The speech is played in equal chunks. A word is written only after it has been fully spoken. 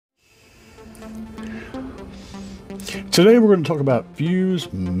Today we're going to talk about fuse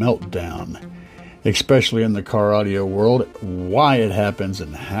meltdown, especially in the car audio world, why it happens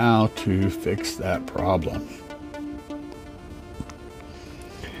and how to fix that problem.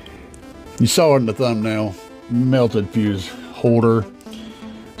 You saw it in the thumbnail, melted fuse holder.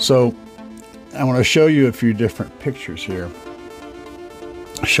 So I want to show you a few different pictures here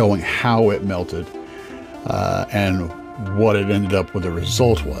showing how it melted and what it ended up with the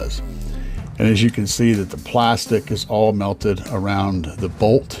result was. And as you can see that the plastic is all melted around the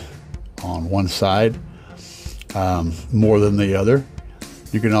bolt on one side more than the other.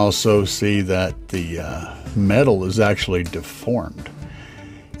 You can also see that the metal is actually deformed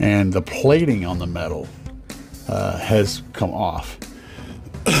and the plating on the metal has come off.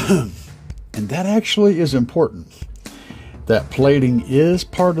 And that actually is important. That plating is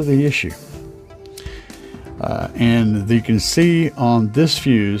part of the issue. And you can see on this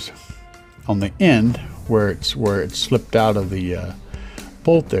fuse, on the end where it slipped out of the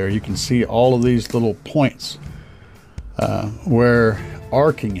bolt there, you can see all of these little points where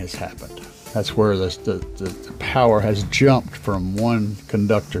arcing has happened. That's where the power has jumped from one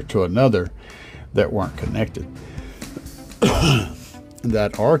conductor to another that weren't connected.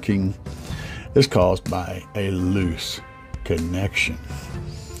 That arcing is caused by a loose connection.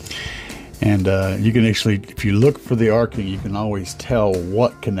 And you can actually, if you look for the arcing, you can always tell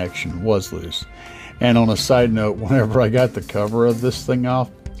what connection was loose. And on a side note, whenever I got the cover of this thing off,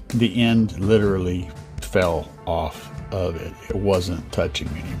 the end literally fell off of it. It wasn't touching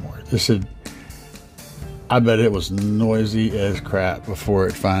anymore. I bet it was noisy as crap before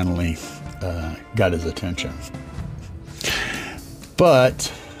it finally got his attention.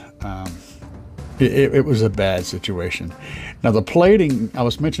 But it was a bad situation. Now the plating, I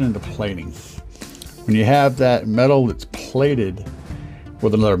was mentioning the plating. When you have that metal that's plated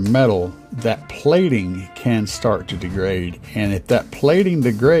with another metal, that plating can start to degrade. And if that plating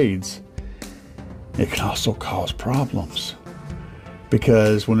degrades, it can also cause problems.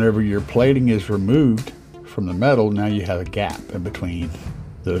 Because whenever your plating is removed from the metal, now you have a gap in between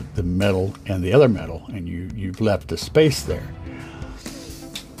the metal and the other metal, and you've left a space there.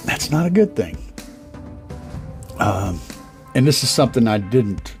 That's not a good thing. And this is something I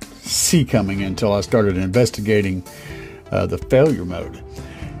didn't see coming until I started investigating the failure mode.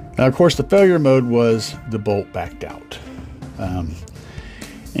 Now, of course, the failure mode was the bolt backed out.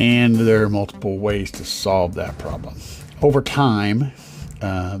 And there are multiple ways to solve that problem. Over time,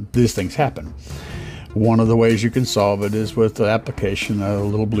 these things happen. One of the ways you can solve it is with the application of a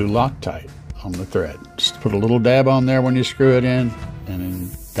little blue Loctite on the thread. Just put a little dab on there when you screw it in, and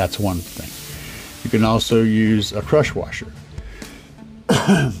then that's one thing. You can also use a crush washer.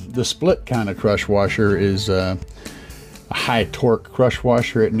 The split kind of crush washer is a high torque crush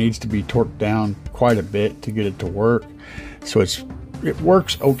washer. It needs to be torqued down quite a bit to get it to work. So it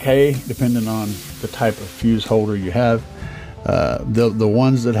works okay depending on the type of fuse holder you have. The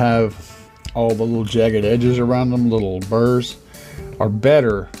ones that have all the little jagged edges around them, little burrs, are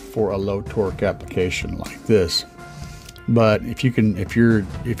better for a low torque application like this. But if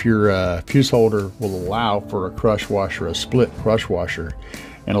your fuse holder will allow for a crush washer, a split crush washer,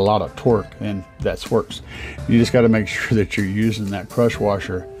 and a lot of torque, then that works. You just got to make sure that you're using that crush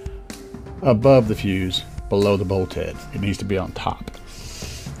washer above the fuse, below the bolt head. It needs to be on top,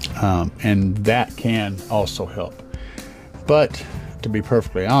 and that can also help. But to be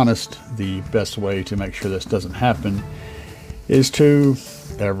perfectly honest, the best way to make sure this doesn't happen is to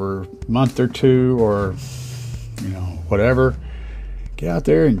every month or two, or whatever, get out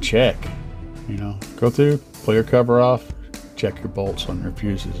there and check. Go through, pull your cover off, check your bolts on your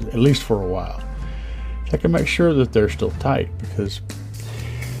fuses, at least for a while. Check and make sure that they're still tight, because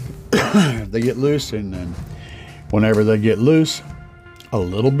they get loose, and then whenever they get loose, a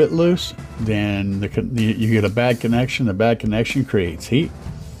little bit loose, then you get a bad connection. The bad connection creates heat.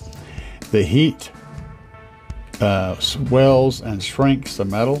 The heat swells and shrinks the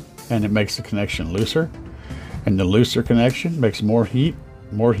metal, and it makes the connection looser. And the looser connection makes more heat.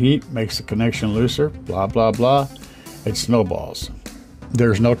 More heat makes the connection looser. Blah, blah, blah. It snowballs.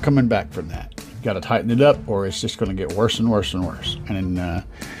 There's no coming back from that. You've got to tighten it up, or it's just going to get worse and worse and worse. And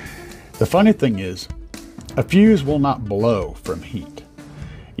the funny thing is, a fuse will not blow from heat.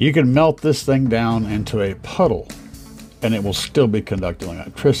 You can melt this thing down into a puddle, and it will still be conducting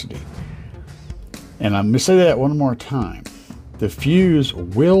electricity. And I'm going to say that one more time. The fuse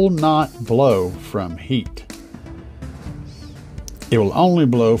will not blow from heat. It will only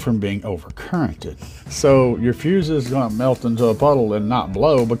blow from being overcurrented. So your fuse is going to melt into a puddle and not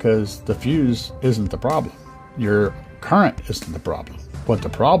blow because the fuse isn't the problem. Your current isn't the problem. What the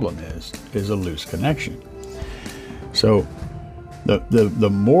problem is a loose connection. So the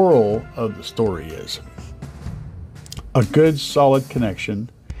moral of the story is a good solid connection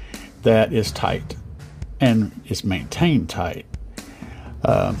that is tight and is maintained tight,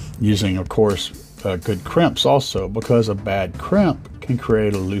 using, of course, good crimps also, because a bad crimp can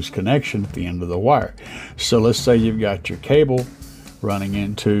create a loose connection at the end of the wire. So let's say you've got your cable running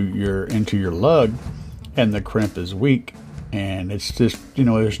into your lug and the crimp is weak, and it's just,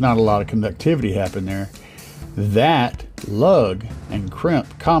 there's not a lot of conductivity happening there. That lug and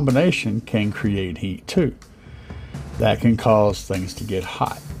crimp combination can create heat too. That can cause things to get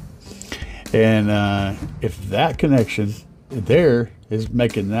hot. And if that connection there is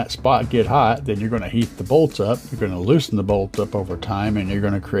making that spot get hot, then you're going to heat the bolts up, you're going to loosen the bolts up over time, and you're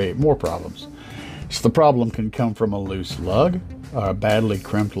going to create more problems. So the problem can come from a loose lug, or a badly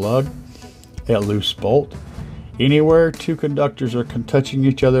crimped lug, a loose bolt. Anywhere two conductors are touching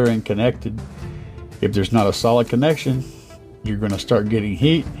each other and connected, if there's not a solid connection, you're going to start getting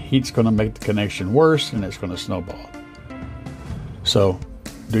heat. Heat's going to make the connection worse, and it's going to snowball. So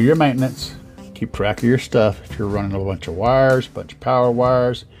do your maintenance. Keep track of your stuff. If you're running a bunch of wires, a bunch of power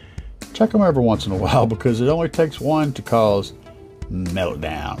wires, check them every once in a while, because it only takes one to cause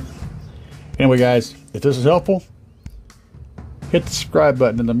meltdown. Anyway, guys, if this is helpful, hit the subscribe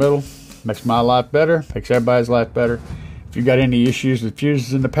button in the middle. Makes my life better, makes everybody's life better. If you got any issues with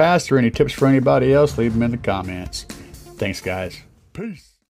fuses in the past or any tips for anybody else, leave them in the comments. Thanks, guys. Peace.